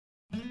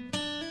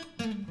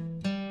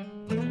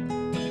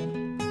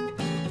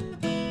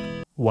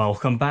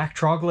Welcome back,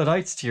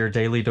 Troglodytes, to your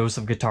daily dose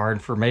of guitar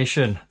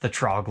information, the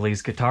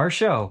Trogly's Guitar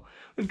Show.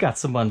 We've got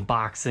some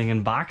unboxing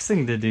and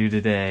boxing to do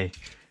today.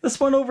 This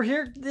one over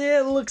here,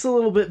 yeah, it looks a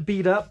little bit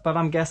beat up, but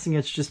I'm guessing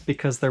it's just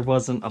because there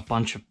wasn't a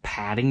bunch of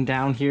padding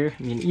down here.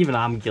 I mean, even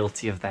I'm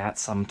guilty of that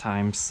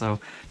sometimes, so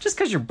just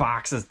because your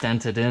box is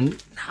dented in,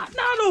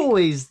 not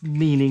always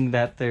meaning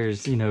that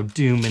there's, you know,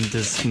 doom and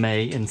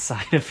dismay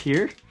inside of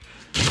here.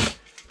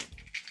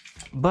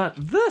 But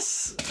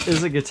this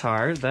is a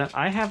guitar that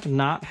I have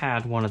not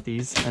had one of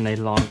these in a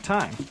long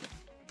time.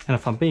 And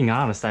if I'm being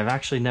honest, I've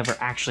actually never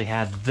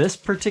had this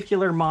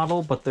particular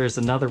model, but there's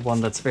another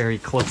one that's very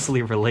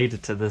closely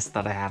related to this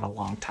that I had a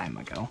long time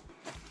ago.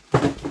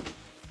 I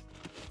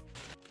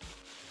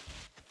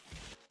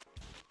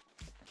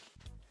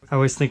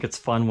always think it's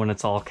fun when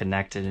it's all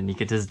connected and you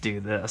could just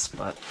do this,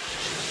 but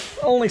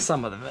only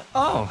some of it.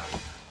 Oh,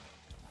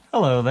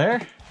 hello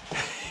there.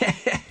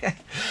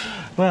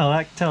 Well,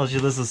 that tells you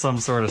this is some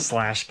sort of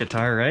slash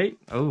guitar, right?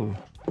 Oh.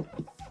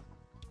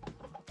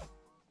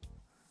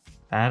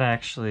 That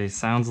actually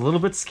sounds a little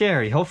bit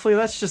scary. Hopefully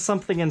that's just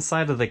something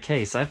inside of the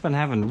case. I've been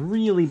having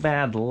really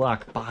bad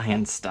luck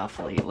buying stuff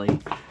lately.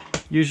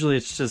 Usually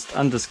it's just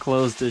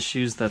undisclosed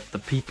issues that the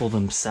people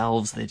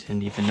themselves they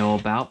didn't even know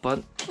about,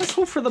 but let's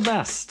hope for the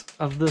best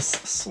of this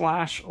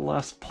slash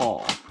Les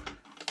Paul.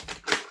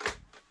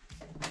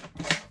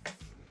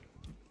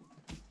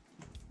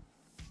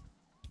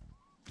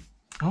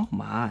 Oh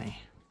my.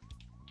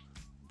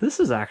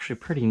 This is actually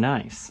pretty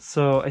nice.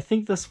 So I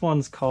think this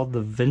one's called the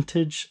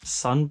Vintage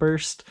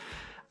Sunburst.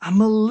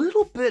 I'm a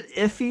little bit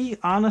iffy,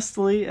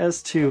 honestly,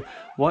 as to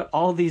what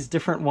all these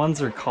different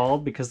ones are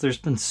called because there's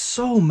been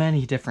so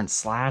many different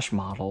slash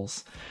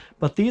models.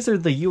 But these are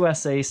the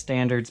USA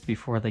standards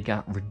before they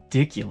got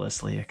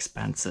ridiculously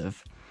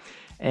expensive.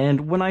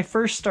 And when I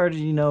first started,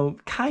 you know,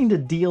 kind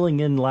of dealing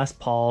in Les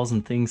Pauls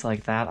and things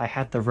like that, I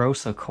had the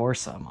Rosa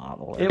Corsa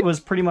model. It was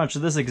pretty much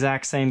this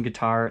exact same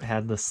guitar. It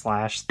had the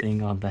slash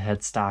thing on the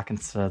headstock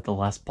instead of the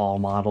Les Paul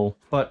model,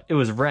 but it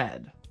was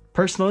red.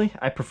 Personally,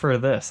 I prefer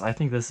this. I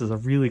think this is a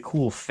really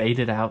cool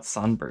faded out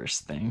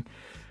sunburst thing.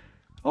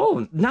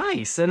 Oh,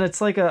 nice. And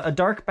it's like a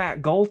dark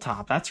back gold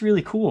top. That's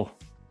really cool.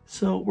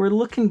 So we're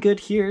looking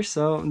good here,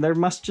 so there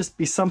must just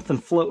be something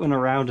floating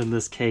around in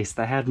this case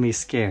that had me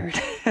scared.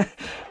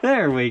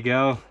 There we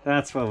go.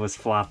 That's what was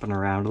flopping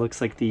around. It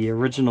looks like the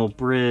original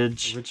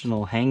bridge,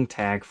 original hang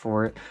tag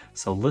for it.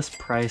 So list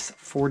price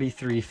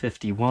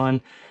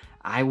 $43.51.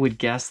 I would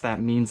guess that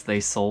means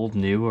they sold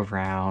new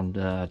around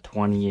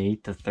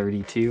 28 to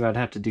 32. I'd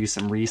have to do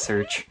some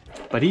research.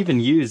 But even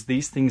used,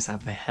 these things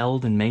have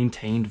held and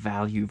maintained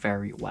value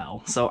very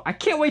well. So I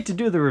can't wait to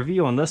do the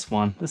review on this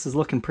one. This is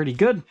looking pretty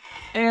good.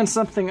 And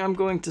something I'm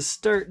going to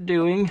start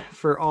doing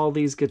for all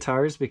these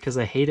guitars because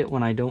I hate it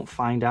when I don't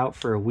find out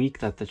for a week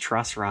that the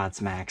truss rod's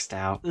maxed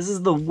out. This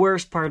is the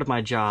worst part of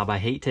my job. I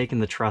hate taking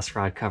the truss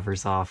rod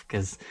covers off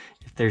because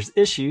if there's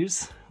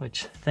issues,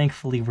 which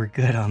thankfully we're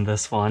good on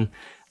this one,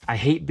 I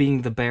hate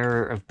being the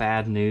bearer of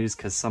bad news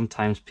because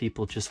sometimes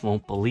people just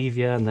won't believe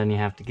you and then you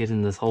have to get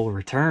in this whole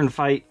return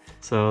fight.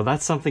 So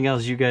that's something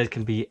else you guys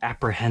can be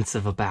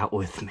apprehensive about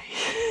with me.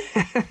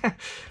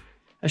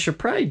 I should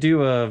probably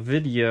do a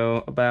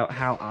video about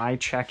how I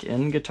check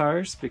in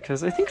guitars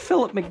because I think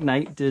Philip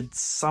McKnight did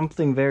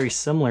something very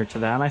similar to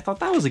that and I thought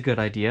that was a good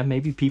idea.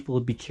 Maybe people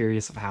would be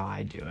curious of how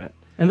I do it.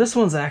 And this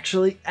one's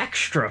actually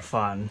extra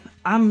fun.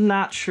 I'm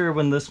not sure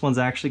when this one's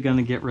actually going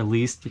to get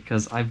released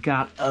because I've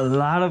got a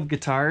lot of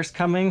guitars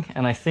coming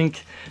and I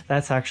think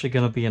that's actually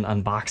going to be an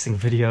unboxing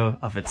video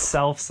of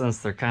itself since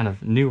they're kind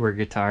of newer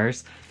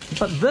guitars.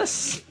 But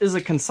this is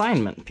a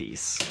consignment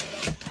piece.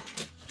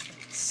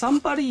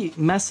 Somebody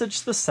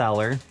messaged the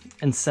seller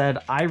and said,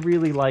 I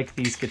really like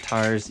these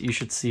guitars, you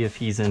should see if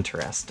he's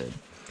interested.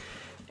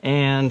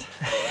 And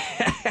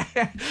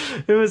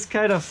it was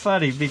kind of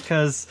funny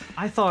because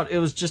I thought it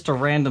was just a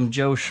random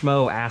Joe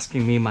Schmo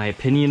asking me my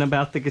opinion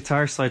about the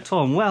guitar, so I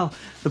told him, well,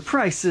 the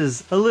price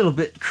is a little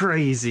bit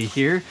crazy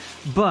here,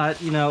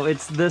 but, you know,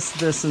 it's this,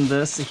 this, and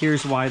this.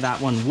 Here's why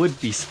that one would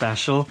be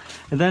special.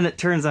 And then it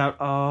turns out,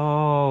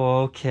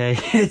 oh, okay,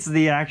 it's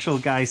the actual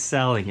guy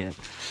selling it.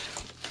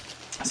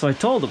 So I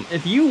told him,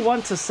 if you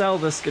want to sell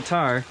this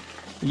guitar,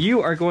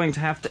 you are going to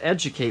have to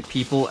educate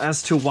people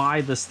as to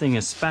why this thing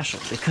is special,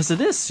 because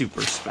it is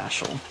super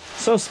special.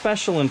 So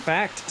special, in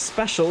fact,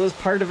 special is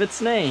part of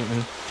its name.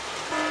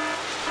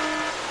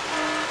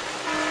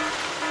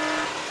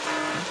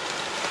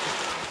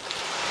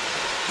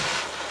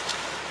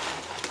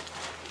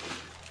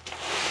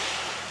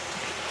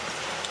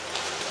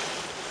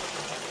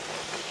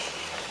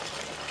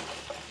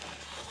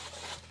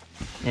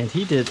 And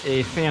he did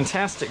a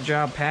fantastic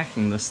job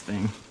packing this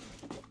thing.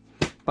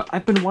 But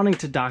I've been wanting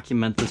to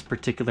document this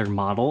particular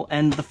model,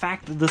 and the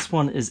fact that this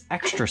one is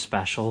extra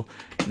special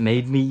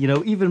made me, you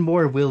know, even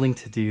more willing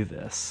to do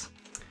this.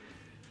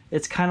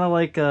 It's kind of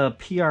like a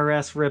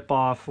PRS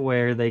ripoff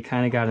where they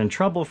kind of got in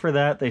trouble for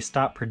that. They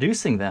stopped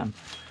producing them.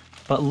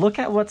 But look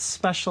at what's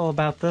special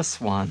about this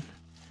one.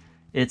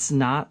 it's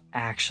not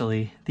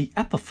actually the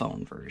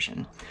Epiphone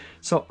version.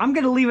 So I'm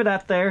gonna leave it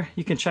at there.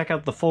 You can check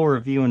out the full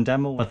review and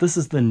demo, but this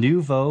is the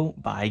Nouveau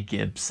by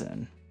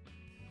Gibson.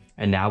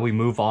 And now we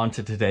move on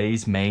to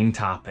today's main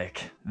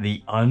topic,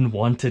 the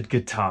unwanted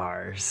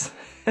guitars.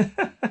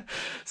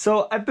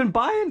 So I've been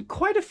buying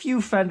quite a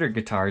few Fender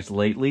guitars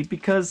lately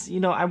because, you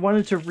know, I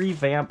wanted to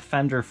revamp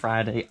Fender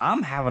Friday.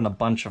 I'm having a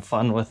bunch of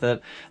fun with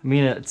it. I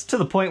mean, it's to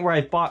the point where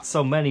I bought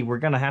so many, we're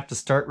gonna have to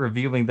start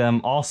reviewing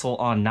them also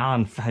on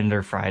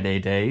non-Fender Friday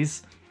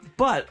days.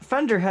 But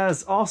Fender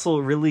has also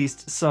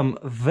released some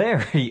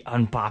very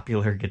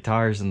unpopular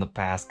guitars in the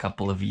past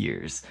couple of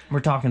years. We're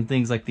talking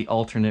things like the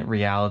Alternate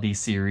Reality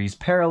series,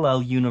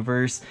 Parallel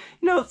Universe.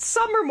 You know,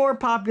 some are more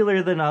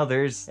popular than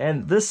others,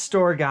 and this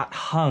store got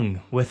hung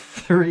with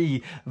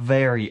 3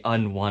 very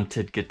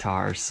unwanted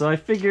guitars. So I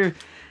figure,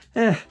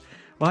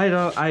 why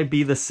don't I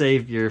be the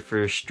savior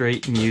for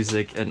straight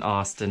music in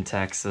Austin,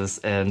 Texas,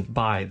 and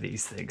buy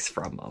these things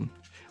from them?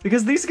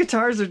 Because these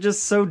guitars are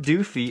just so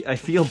doofy, I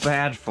feel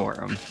bad for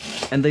them.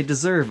 And they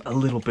deserve a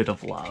little bit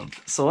of love.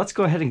 So let's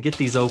go ahead and get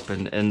these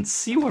open and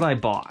see what I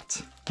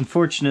bought.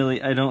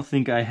 Unfortunately, I don't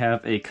think I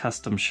have a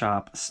custom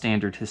shop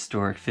standard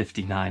historic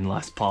 59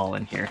 Les Paul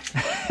in here.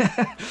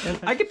 And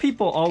I get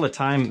people all the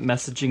time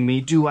messaging me,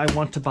 do I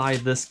want to buy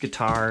this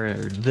guitar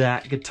or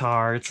that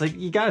guitar? It's like,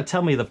 you gotta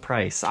tell me the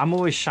price. I'm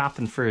always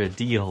shopping for a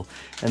deal.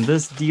 And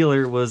this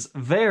dealer was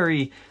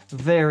very,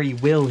 very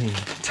willing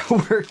to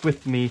work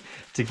with me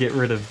to get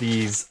rid of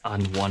these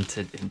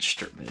unwanted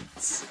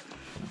instruments.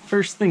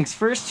 First things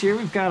first here,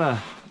 we've got a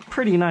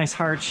pretty nice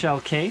hard shell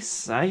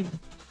case. I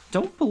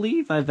don't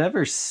believe I've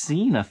ever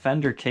seen a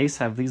Fender case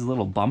have these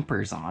little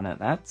bumpers on it.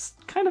 That's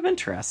kind of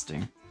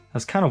interesting. I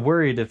was kind of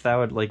worried if that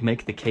would like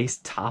make the case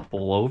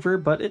topple over,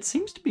 but it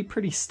seems to be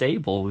pretty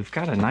stable. We've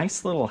got a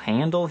nice little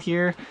handle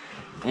here,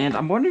 and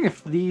I'm wondering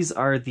if these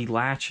are the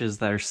latches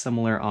that are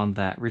similar on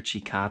that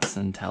Richie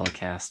Kotzen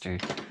Telecaster.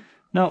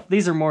 No,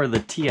 these are more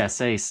the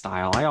TSA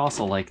style. I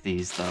also like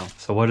these though.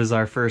 So what is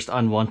our first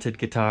unwanted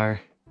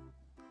guitar?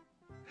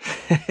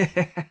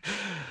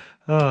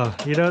 Oh,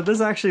 you know, this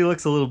actually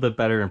looks a little bit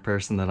better in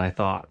person than I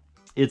thought.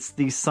 It's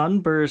the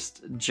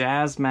Sunburst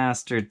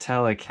Jazzmaster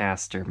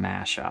Telecaster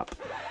mashup.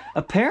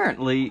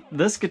 Apparently,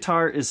 this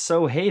guitar is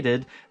so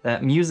hated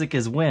that Music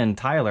Is Win,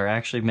 Tyler,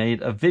 actually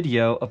made a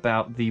video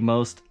about the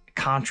most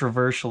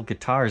controversial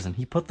guitars, and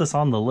he put this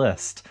on the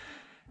list.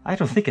 I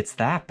don't think it's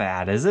that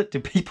bad, is it? Do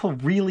people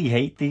really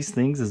hate these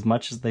things as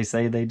much as they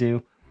say they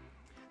do?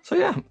 So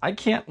yeah, I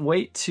can't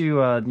wait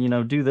to, you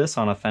know, do this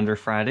on a Fender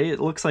Friday. It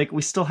looks like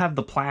we still have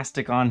the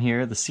plastic on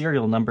here. The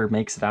serial number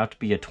makes it out to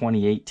be a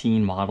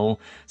 2018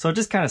 model. So it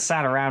just kind of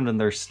sat around in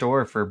their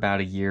store for about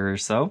a year or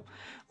so.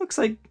 Looks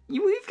like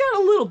we've got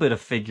a little bit of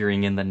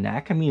figuring in the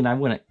neck. I mean, I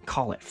wouldn't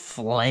call it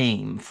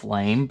flame,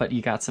 but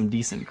you got some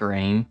decent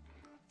grain.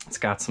 It's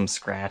got some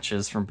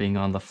scratches from being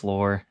on the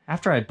floor.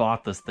 After I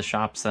bought this, the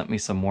shop sent me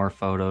some more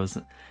photos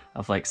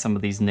of like some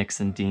of these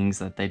nicks and dings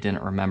that they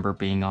didn't remember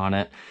being on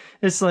it.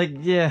 It's like,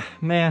 yeah,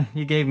 man,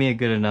 you gave me a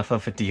good enough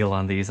of a deal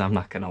on these. I'm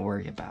not gonna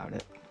worry about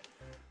it.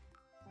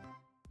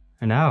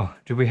 And now,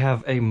 do we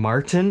have a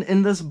Martin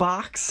in this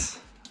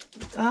box?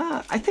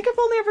 I think I've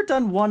only ever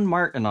done one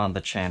Martin on the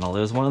channel.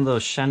 It was one of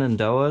those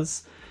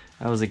Shenandoahs.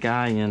 That was a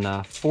guy in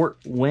Fort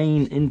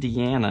Wayne,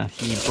 Indiana.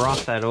 He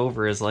brought that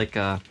over as like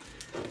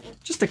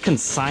just a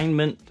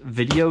consignment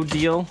video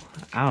deal.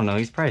 I don't know,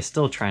 he's probably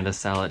still trying to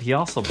sell it. He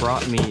also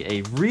brought me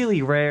a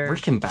really rare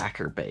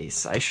Rickenbacker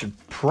bass. I should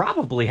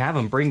probably have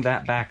him bring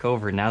that back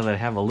over now that I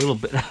have a little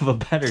bit of a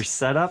better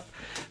setup,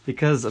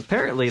 because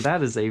apparently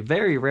that is a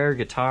very rare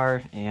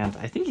guitar, and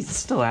I think he's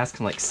still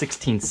asking like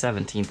 $16,000,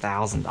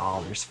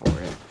 $17,000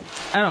 for it.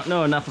 I don't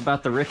know enough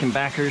about the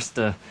Rickenbackers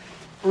to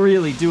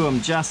really do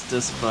him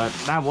justice, but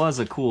that was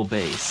a cool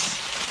bass.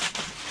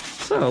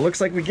 So,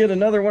 looks like we get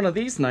another one of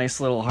these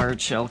nice little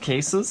hard shell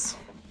cases.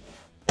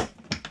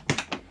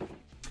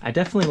 I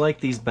definitely like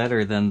these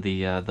better than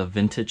the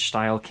vintage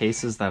style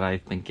cases that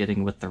I've been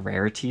getting with the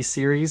Rarity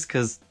series,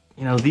 because,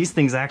 you know, these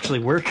things actually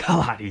work a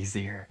lot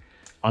easier.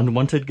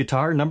 Unwanted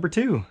guitar number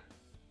 2.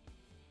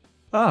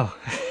 Oh,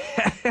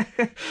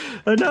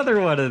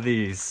 another one of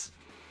these.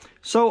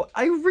 So,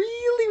 I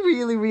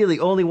really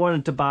only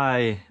wanted to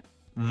buy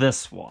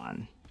this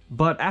one.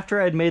 But after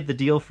I'd made the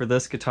deal for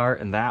this guitar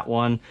and that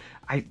one,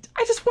 I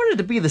just wanted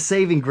to be the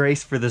saving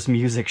grace for this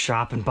music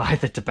shop and buy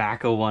the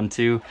tobacco one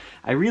too.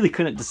 I really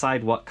couldn't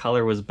decide what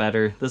color was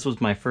better. This was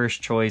my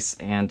first choice,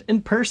 and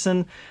in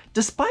person,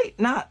 despite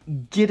not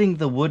getting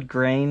the wood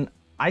grain,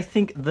 I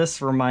think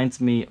this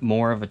reminds me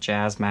more of a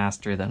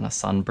Jazzmaster than a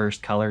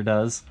Sunburst color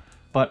does.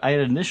 But I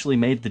had initially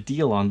made the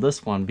deal on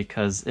this one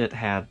because it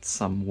had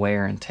some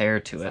wear and tear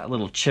to it, that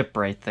little chip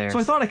right there. So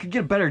I thought I could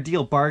get a better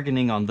deal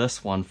bargaining on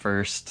this one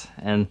first.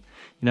 And,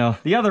 you know,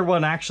 the other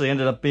one actually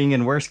ended up being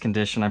in worse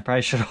condition. I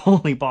probably should have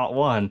only bought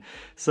one.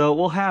 So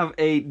we'll have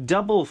a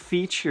double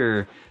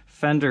feature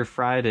Fender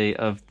Friday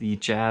of the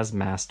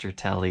Jazzmaster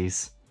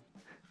Tellies.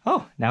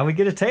 Oh, now we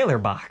get a Taylor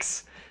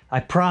box. I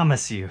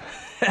promise you,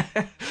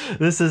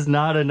 this is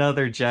not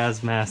another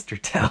Jazzmaster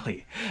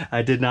Telly.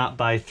 I did not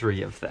buy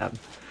 3 of them.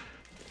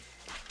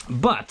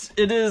 But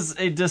it is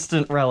a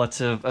distant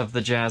relative of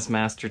the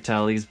Jazzmaster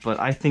Tellys, but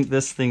I think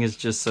this thing is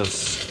just so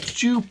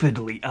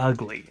stupidly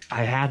ugly.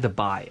 I had to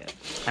buy it.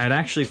 I had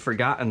actually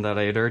forgotten that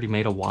I had already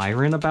made a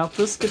wiring about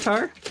this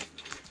guitar,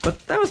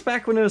 but that was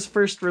back when it was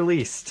first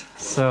released,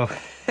 so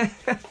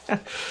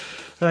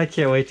I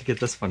can't wait to get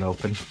this one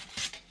open.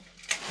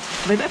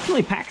 They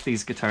definitely pack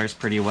these guitars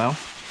pretty well.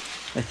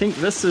 I think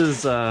this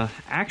is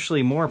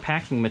actually more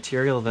packing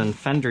material than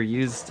Fender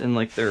used in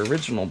like their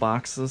original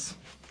boxes.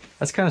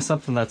 That's kind of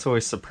something that's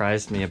always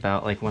surprised me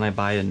about, like when I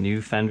buy a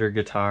new Fender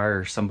guitar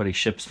or somebody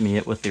ships me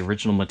it with the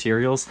original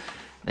materials,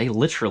 they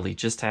literally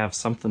just have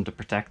something to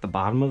protect the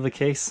bottom of the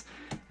case,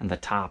 and the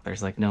top,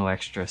 there's like no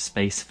extra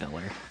space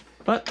filler.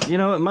 But, you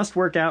know, it must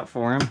work out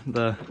for him.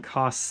 The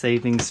cost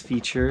savings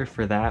feature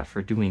for that,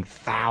 for doing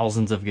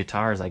thousands of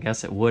guitars, I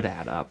guess it would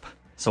add up.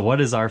 So what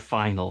is our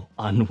final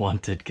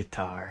unwanted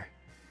guitar?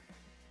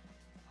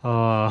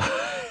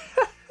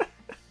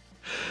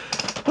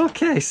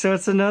 Okay, so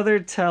it's another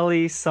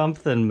Telly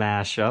something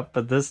mashup,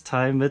 but this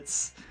time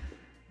it's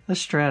a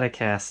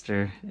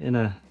Stratocaster in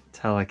a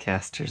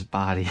Telecaster's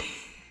body.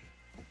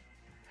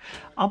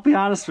 I'll be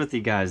honest with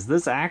you guys,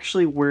 this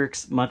actually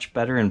works much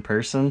better in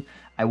person.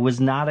 I was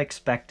not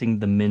expecting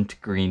the mint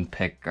green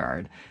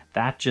pickguard.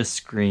 That just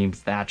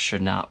screams that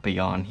should not be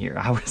on here.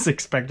 I was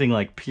expecting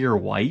like pure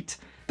white.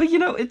 But you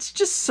know, it's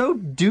just so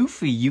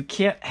doofy, you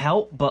can't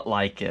help but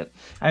like it.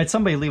 I had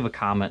somebody leave a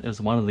comment, it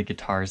was one of the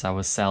guitars I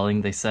was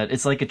selling, they said,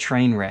 it's like a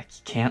train wreck,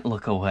 you can't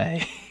look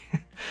away.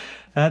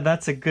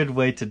 That's a good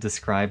way to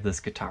describe this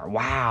guitar.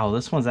 Wow,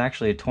 this one's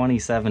actually a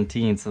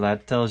 2017, so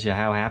that tells you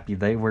how happy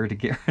they were to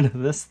get rid of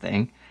this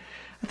thing.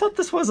 I thought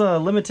this was a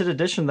limited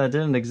edition that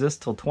didn't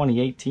exist till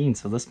 2018,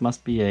 so this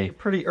must be a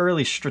pretty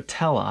early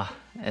Stratella,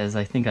 as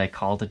I think I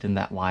called it in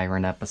that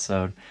wiring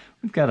episode.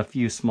 We've got a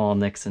few small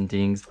nicks and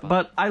dings,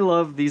 but I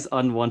love these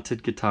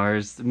unwanted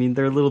guitars. I mean,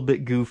 they're a little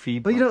bit goofy,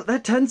 but you know,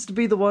 that tends to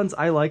be the ones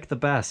I like the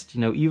best.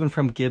 You know, even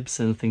from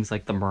Gibson, things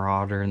like the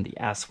Marauder and the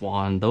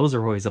S1, those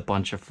are always a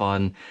bunch of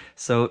fun.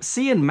 So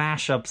seeing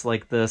mashups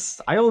like this,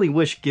 I only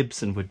wish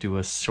Gibson would do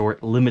a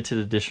short limited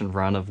edition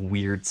run of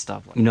weird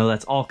stuff. You know,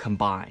 that's all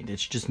combined.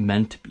 It's just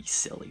meant to be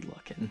silly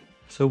looking.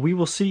 So we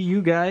will see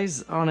you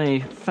guys on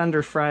a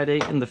Fender Friday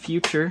in the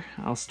future.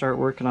 I'll start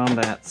working on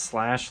that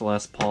Slash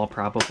Les Paul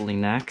probably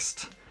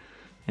next.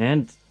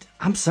 And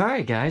I'm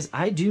sorry guys,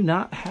 I do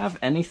not have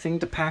anything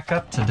to pack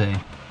up today,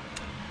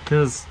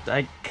 because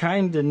I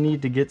kinda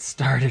need to get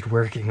started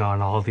working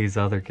on all these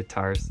other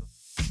guitars.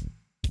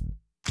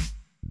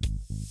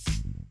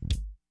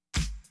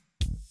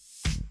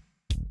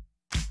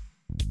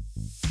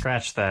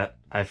 Scratch that.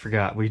 I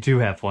forgot, we do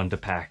have one to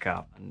pack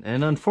up.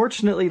 And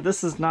unfortunately,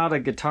 this is not a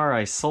guitar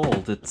I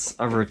sold, it's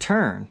a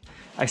return.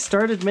 I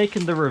started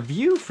making the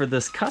review for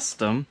this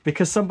custom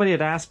because somebody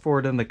had asked for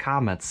it in the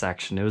comments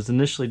section. It was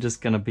initially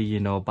just gonna be, you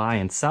know, a buy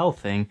and sell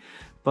thing.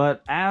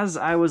 But as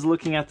I was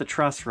looking at the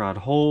truss rod,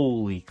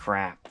 holy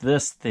crap,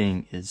 this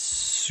thing is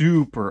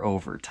super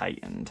over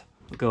tightened.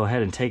 I'll go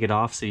ahead and take it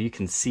off so you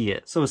can see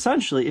it. So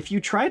essentially, if you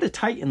try to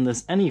tighten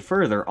this any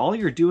further, all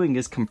you're doing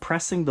is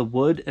compressing the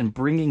wood and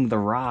bringing the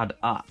rod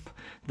up.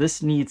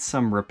 This needs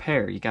some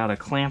repair. You gotta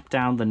clamp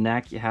down the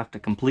neck, you have to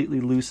completely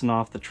loosen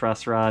off the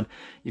truss rod,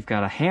 you've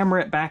gotta hammer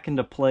it back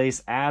into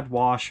place, add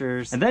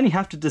washers, and then you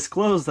have to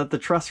disclose that the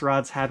truss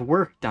rods had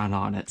work done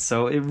on it,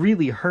 so it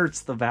really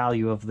hurts the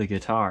value of the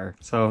guitar.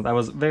 So that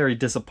was very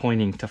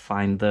disappointing to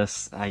find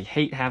this. I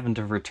hate having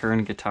to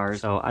return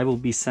guitars, so I will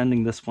be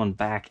sending this one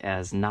back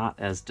as not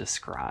as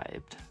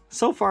described.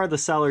 So far, the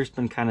seller's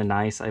been kind of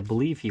nice. I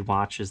believe he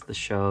watches the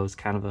shows,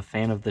 kind of a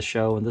fan of the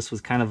show, and this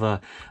was kind of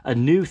a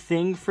new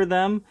thing for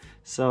them.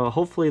 So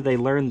hopefully they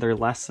learned their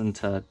lesson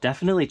to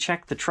definitely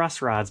check the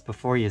truss rods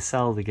before you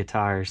sell the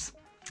guitars.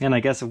 And I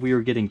guess if we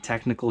were getting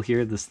technical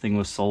here, this thing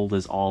was sold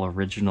as all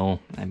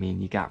original. I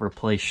mean, you got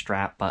replace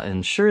strap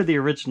buttons. Sure, the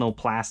original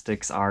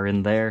plastics are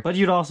in there, but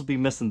you'd also be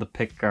missing the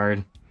pick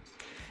guard.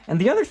 And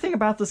the other thing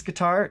about this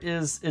guitar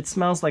is it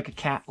smells like a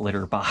cat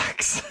litter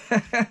box.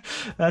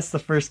 That's the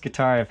first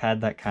guitar I've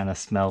had that kind of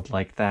smelled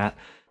like that.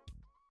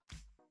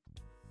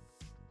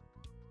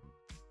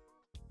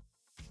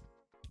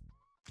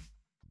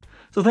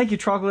 So thank you,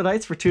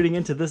 Troglodytes, for tuning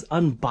into this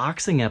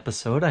unboxing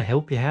episode. I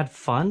hope you had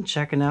fun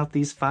checking out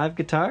these 5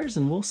 guitars,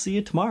 and we'll see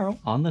you tomorrow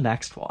on the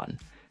next one.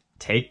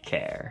 Take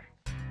care.